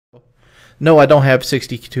No, I don't have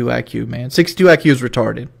 62 IQ, man. 62 IQ is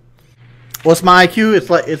retarded. What's my IQ?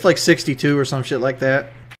 It's like 62 or some shit like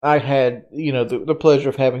that. I had, the pleasure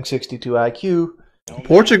of having 62 IQ.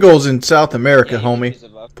 Portugal's in South America,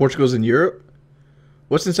 homie. Portugal's in Europe?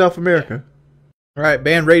 What's in South America? Alright,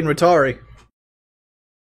 ban raiding Rotari.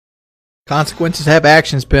 Consequences have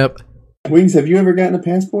actions, pimp. Wings, have you ever gotten a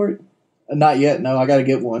passport? Not yet, no. I gotta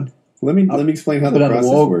get one. Let me explain how the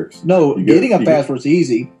process works. No, getting a passport's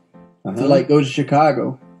easy. To, go to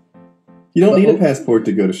Chicago. You don't need a passport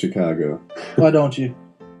to go to Chicago. Why don't you?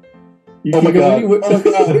 Oh my god. You gotta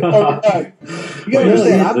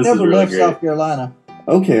understand, I've never left South Carolina.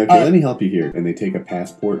 Okay, let me help you here. And they take a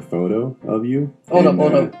passport photo of you. Hold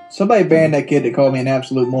up. Somebody banned that kid that called me an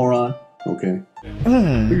absolute moron. Okay.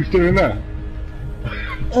 Who's doing that?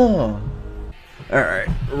 Oh. Alright.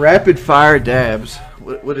 Rapid fire dabs.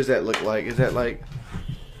 What does that look like? Is that like...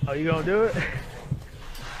 Oh, you gonna do it?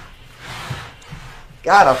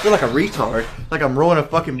 God, I feel like a retard. Like I'm rowing a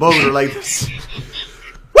fucking boat or like this.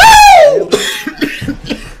 Woo!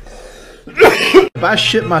 If I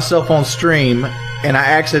shit myself on stream and I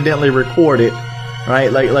accidentally record it,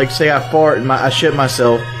 right? Like say I fart and I shit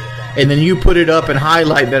myself, and then you put it up and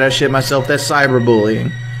highlight that I shit myself, that's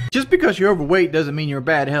cyberbullying. Just because you're overweight doesn't mean you're in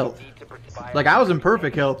bad health. Like I was in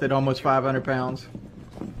perfect health at almost 500 pounds.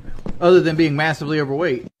 Other than being massively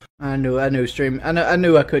overweight. I knew I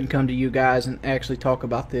couldn't come to you guys and actually talk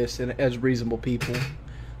about this as reasonable people.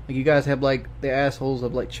 Like you guys have like the assholes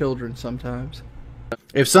of like children sometimes.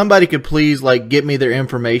 If somebody could please like get me their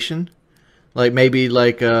information, like maybe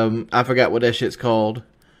like I forgot what that shit's called.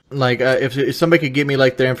 Like if somebody could get me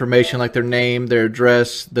like their information, like their name, their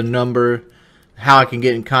address, the number, how I can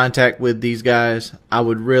get in contact with these guys, I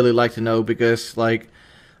would really like to know, because like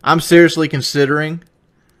I'm seriously considering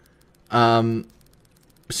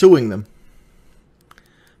suing them,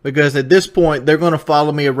 because at this point they're going to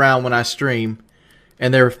follow me around when I stream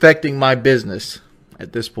and they're affecting my business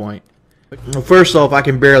at this point. Well, first off, I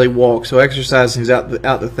can barely walk, so exercising's out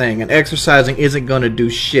the thing, and exercising isn't going to do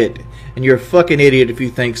shit, and you're a fucking idiot if you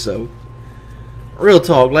think so. Real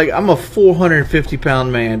talk, like I'm a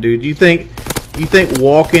 450-pound man, dude. You think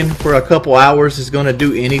walking for a couple hours is going to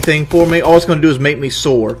do anything for me? All it's going to do is make me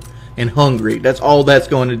sore and hungry. That's all that's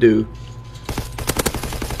going to do.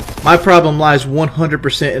 My problem lies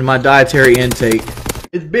 100% in my dietary intake.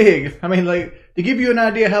 It's big. I mean, like, to give you an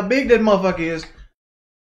idea how big that motherfucker is,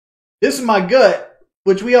 this is my gut,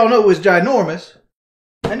 which we all know is ginormous,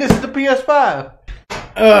 and this is the PS5.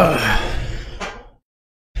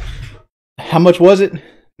 How much was it?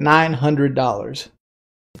 $900.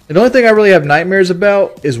 The only thing I really have nightmares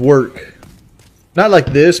about is work. Not like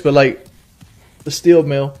this, but like the steel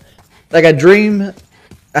mill. Like I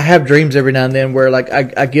have dreams every now and then where like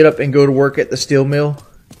I get up and go to work at the steel mill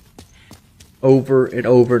over and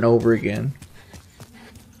over and over again.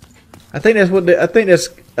 I think that's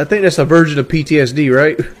a version of PTSD,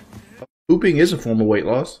 right? Pooping is a form of weight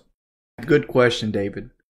loss. Good question, David.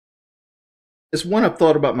 It's one I've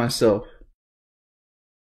thought about myself.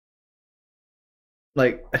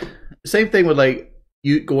 Like, same thing with like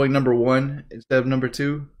you going number 1 instead of number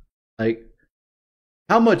 2. Like,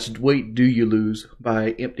 how much weight do you lose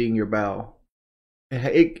by emptying your bowel?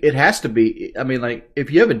 It has to be. I mean, like,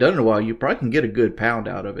 if you haven't done it in a while, you probably can get a good pound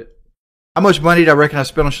out of it. How much money did I reckon I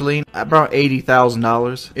spent on Shalene? About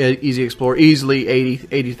 $80,000. Easy Explorer, easily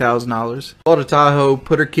 $80,000. Bought a Tahoe,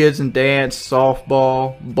 put her kids in dance,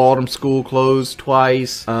 softball, bought them school clothes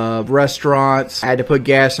twice, restaurants. I had to put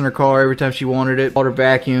gas in her car every time she wanted it. Bought her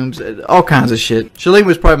vacuums, all kinds of shit. Shalene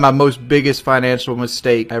was probably my most biggest financial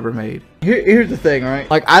mistake I ever made. Here's the thing, right?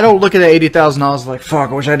 Like, I don't look at that $80,000 like,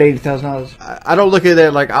 fuck, I wish I had $80,000. I don't look at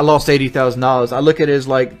that like I lost $80,000. I look at it as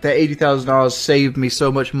like that $80,000 saved me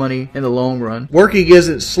so much money in the long run. Working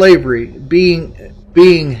isn't slavery.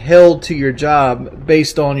 Being held to your job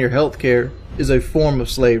based on your health care is a form of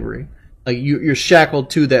slavery. Like, you're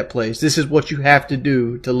shackled to that place. This is what you have to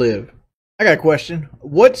do to live. I got a question.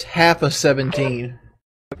 What's half of 17?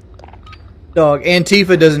 Dog,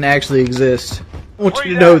 Antifa doesn't actually exist. I want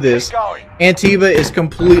you to know this. Antifa is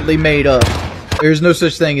completely made up. There's no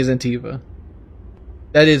such thing as Antifa.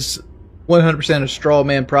 That is 100% of straw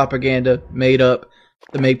man propaganda made up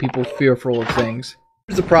to make people fearful of things.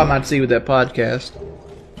 Here's the problem I'd see with that podcast.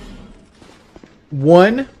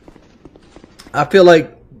 One, I feel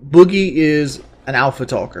like Boogie is an alpha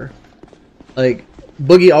talker. Like,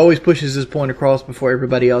 Boogie always pushes his point across before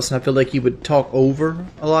everybody else, and I feel like he would talk over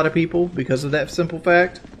a lot of people because of that simple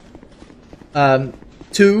fact.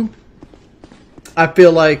 Two, I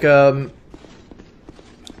feel like a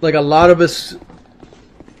lot of us,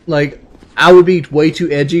 like, I would be way too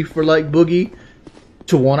edgy for like Boogie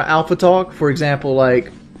to want to alpha talk. For example,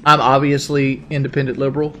 like I'm obviously independent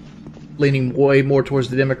liberal, leaning way more towards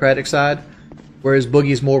the Democratic side, whereas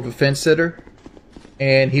Boogie's more of a fence sitter,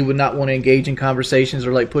 and he would not want to engage in conversations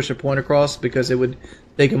or like push a point across because it would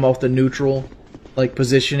take him off the neutral like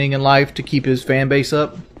positioning in life to keep his fan base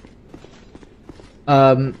up.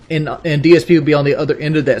 And DSP would be on the other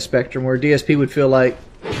end of that spectrum, where DSP would feel like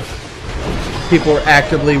people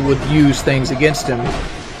actively would use things against him.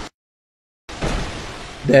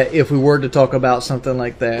 That if we were to talk about something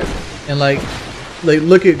like that, and like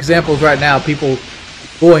look at examples right now, people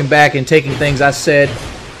going back and taking things I said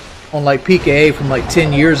on like PKA from like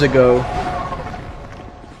 10 years ago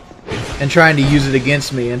and trying to use it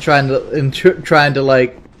against me, and trying to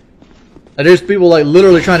like, there's people like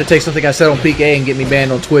literally trying to take something I said on PKA and get me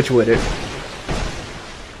banned on Twitch with it.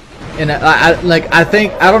 And I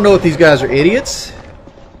think, I don't know if these guys are idiots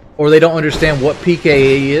or they don't understand what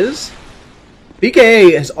PKA is.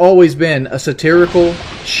 PKA has always been a satirical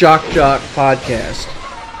shock jock podcast.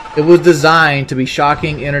 It was designed to be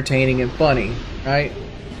shocking, entertaining, and funny, right?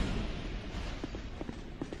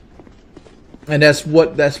 And that's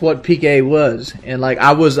what PKA was. And like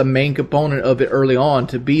I was a main component of it early on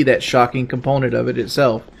to be that shocking component of it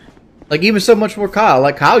itself. Like even so much more Kyle.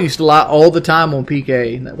 Like Kyle used to lie all the time on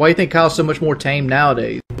PK. Why do you think Kyle's so much more tame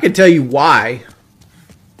nowadays? I can tell you why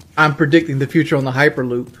I'm predicting the future on the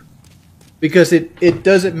Hyperloop. Because it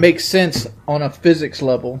doesn't make sense on a physics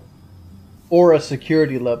level or a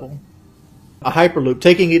security level. A Hyperloop,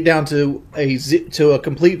 taking it down to a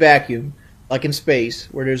complete vacuum, like in space,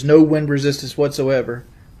 where there's no wind resistance whatsoever.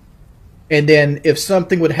 And then if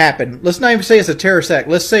something would happen, let's not even say it's a terrorist act,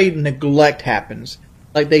 let's say neglect happens.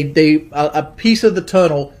 Like a piece of the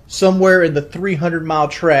tunnel somewhere in the 300-mile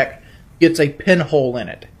trek gets a pinhole in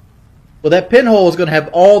it. Well, that pinhole is going to have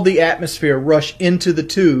all the atmosphere rush into the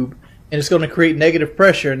tube, and it's going to create negative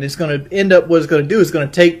pressure, and it's going to end up, what it's going to do is going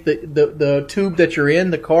to take the tube that you're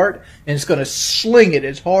in, the cart, and it's going to sling it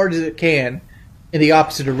as hard as it can in the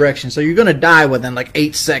opposite direction. So you're going to die within like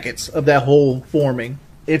 8 seconds of that hole forming.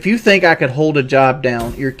 If you think I could hold a job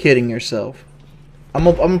down, you're kidding yourself. I'm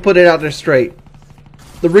going to put it out there straight.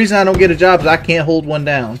 The reason I don't get a job is I can't hold one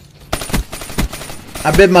down.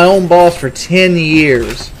 I've been my own boss for 10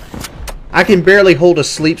 years. I can barely hold a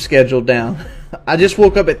sleep schedule down. I just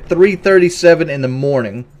woke up at 3:37 in the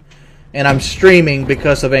morning, and I'm streaming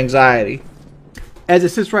because of anxiety. As it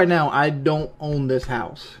sits right now, I don't own this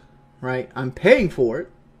house, right? I'm paying for it.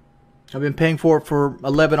 I've been paying for it for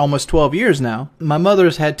 11, almost 12 years now. My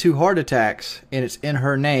mother's had 2 heart attacks, and it's in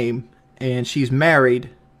her name, and she's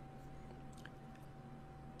married.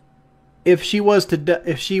 If she were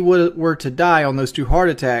to die on those 2 heart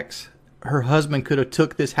attacks, her husband could have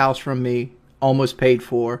took this house from me, almost paid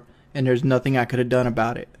for, and there's nothing I could have done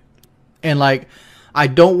about it. And like, I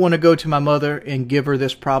don't want to go to my mother and give her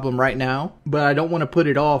this problem right now, but I don't want to put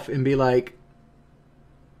it off and be like,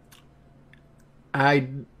 I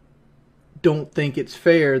don't think it's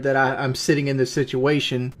fair that I'm sitting in this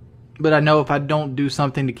situation, but I know if I don't do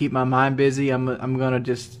something to keep my mind busy, I'm gonna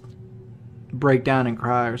just break down and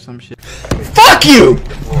cry or some shit. Fuck you!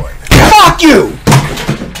 Fuck you!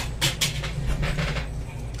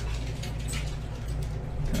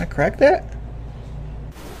 Can I crack that?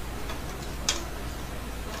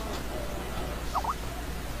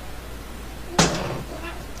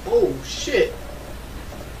 Oh shit!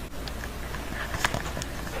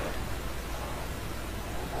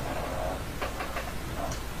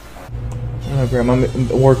 No, Grandma, I'm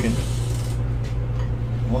working.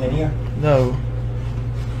 One in here? No.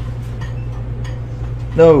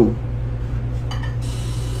 No.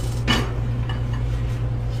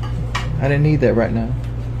 I didn't need that right now.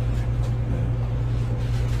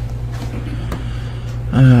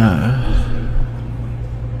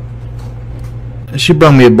 She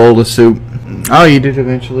brought me a bowl of soup. I'll eat it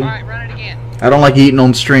eventually. Alright, run it again. I don't like eating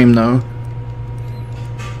on stream though,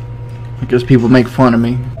 because people make fun of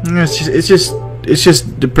me. It's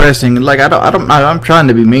just depressing. Like I'm trying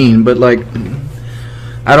to be mean, but like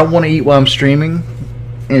I don't want to eat while I'm streaming,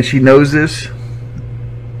 and she knows this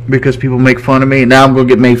because people make fun of me. And now I'm gonna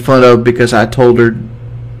get made fun of because I told her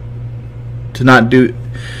to not do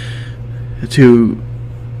to.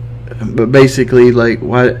 But basically, like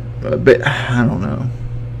why? But I don't know.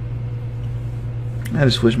 I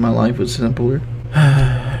just wish my life was simpler.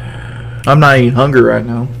 I'm not even hungry right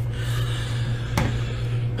now.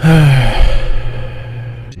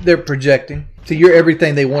 They're projecting. So you're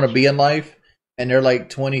everything they want to be in life, and they're like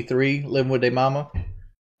 23 living with their mama.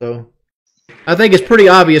 So I think it's pretty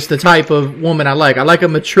obvious the type of woman I like. I like a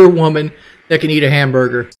mature woman that can eat a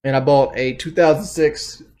hamburger. And I bought a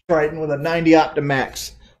 2006 Triton with a 90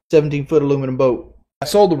 Optimax 17-foot aluminum boat. I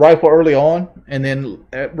sold the rifle early on, and then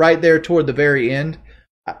right there toward the very end,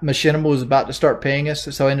 Machinima was about to start paying us,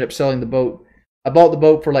 so I ended up selling the boat. I bought the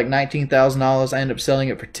boat for like $19,000. I ended up selling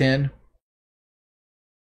it for $10,000.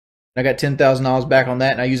 I got $10,000 back on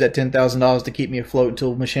that, and I used that $10,000 to keep me afloat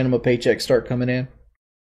until Machinima paychecks start coming in.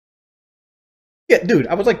 Yeah, dude,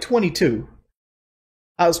 I was like 22.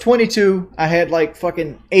 I was 22. I had like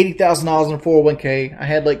fucking $80,000 in a 401k. I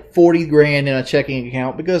had like 40 grand in a checking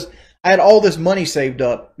account because I had all this money saved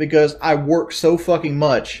up because I worked so fucking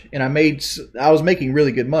much, and I was making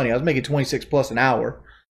really good money. I was making 26 plus an hour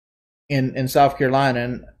in South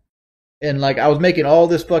Carolina, and like I was making all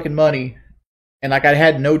this fucking money, and like I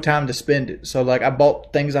had no time to spend it. So like I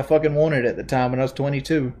bought things I fucking wanted at the time when I was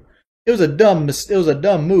 22. It was a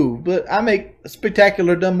dumb move, but I make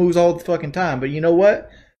spectacular dumb moves all the fucking time. But you know what?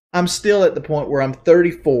 I'm still at the point where I'm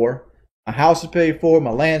 34. My house is paid for, my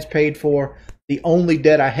land's paid for. The only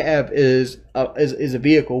debt I have is a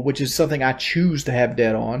vehicle, which is something I choose to have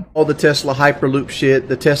debt on. All the Tesla Hyperloop shit,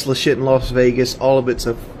 the Tesla shit in Las Vegas, all of it's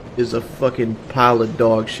is a fucking pile of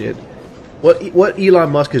dog shit. What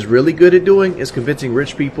Elon Musk is really good at doing is convincing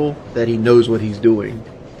rich people that he knows what he's doing,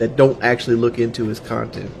 that don't actually look into his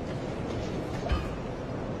content.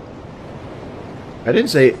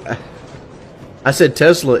 I said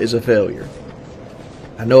Tesla is a failure.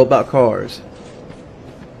 I know about cars.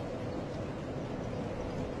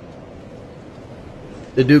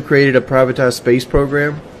 The dude created a privatized space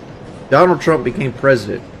program. Donald Trump became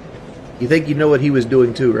president. You think you know what he was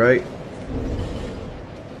doing too, right?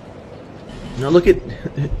 Now look at,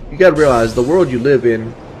 you gotta realize the world you live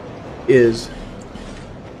in is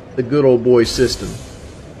the good old boy system.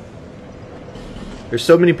 There's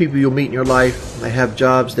so many people you'll meet in your life. They have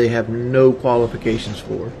jobs they have no qualifications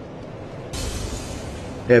for.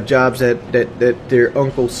 They have jobs that their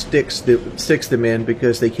uncle sticks them in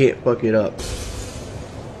because they can't fuck it up.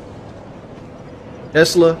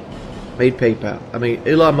 Tesla made PayPal. I mean,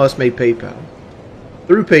 Elon Musk made PayPal.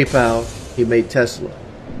 Through PayPal, he made Tesla.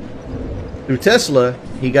 Through Tesla,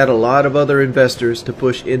 he got a lot of other investors to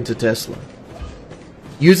push into Tesla.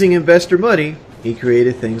 Using investor money, he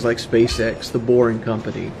created things like SpaceX, the Boring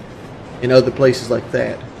Company, and other places like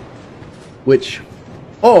that, which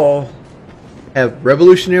all have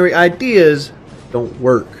revolutionary ideas, don't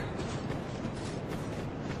work.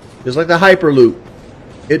 Just like the Hyperloop,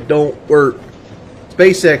 it don't work.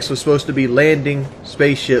 SpaceX was supposed to be landing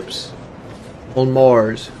spaceships on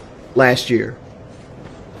Mars last year.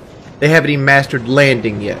 They haven't even mastered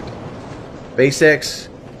landing yet. SpaceX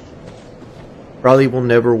probably will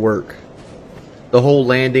never work. The whole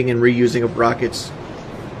landing and reusing of rockets,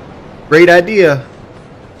 great idea,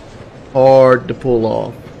 hard to pull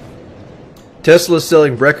off. Tesla's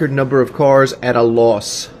selling record number of cars at a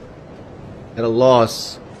loss. At a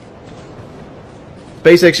loss.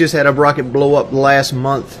 SpaceX just had a rocket blow up last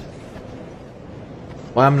month.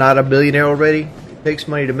 Why I'm not a billionaire already? It takes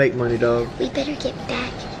money to make money, dog. We better get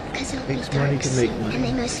back, because it'll be Takes dark money to make soon, money. and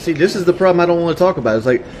they must... See, this is the problem I don't want to talk about. It's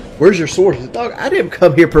like, where's your sources? Dog, I didn't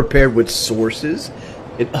come here prepared with sources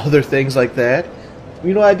and other things like that.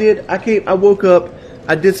 You know what I did? I woke up,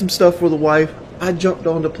 I did some stuff for the wife, I jumped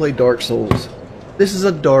on to play Dark Souls. This is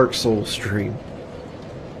a Dark Souls stream.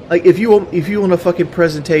 Like, if you want a fucking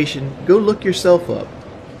presentation, go look yourself up.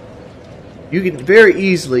 You can very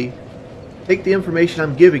easily take the information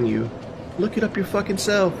I'm giving you, look it up your fucking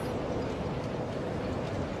self.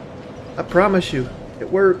 I promise you,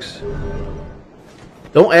 it works.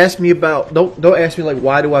 Don't ask me like,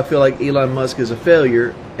 why do I feel like Elon Musk is a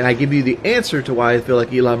failure, and I give you the answer to why I feel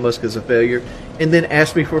like Elon Musk is a failure, and then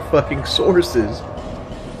ask me for fucking sources.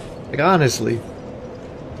 Like, honestly,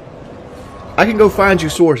 I can go find you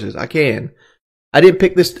sources. I can. I didn't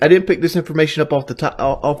pick this information up off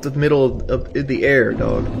the middle of the air,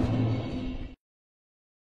 dog.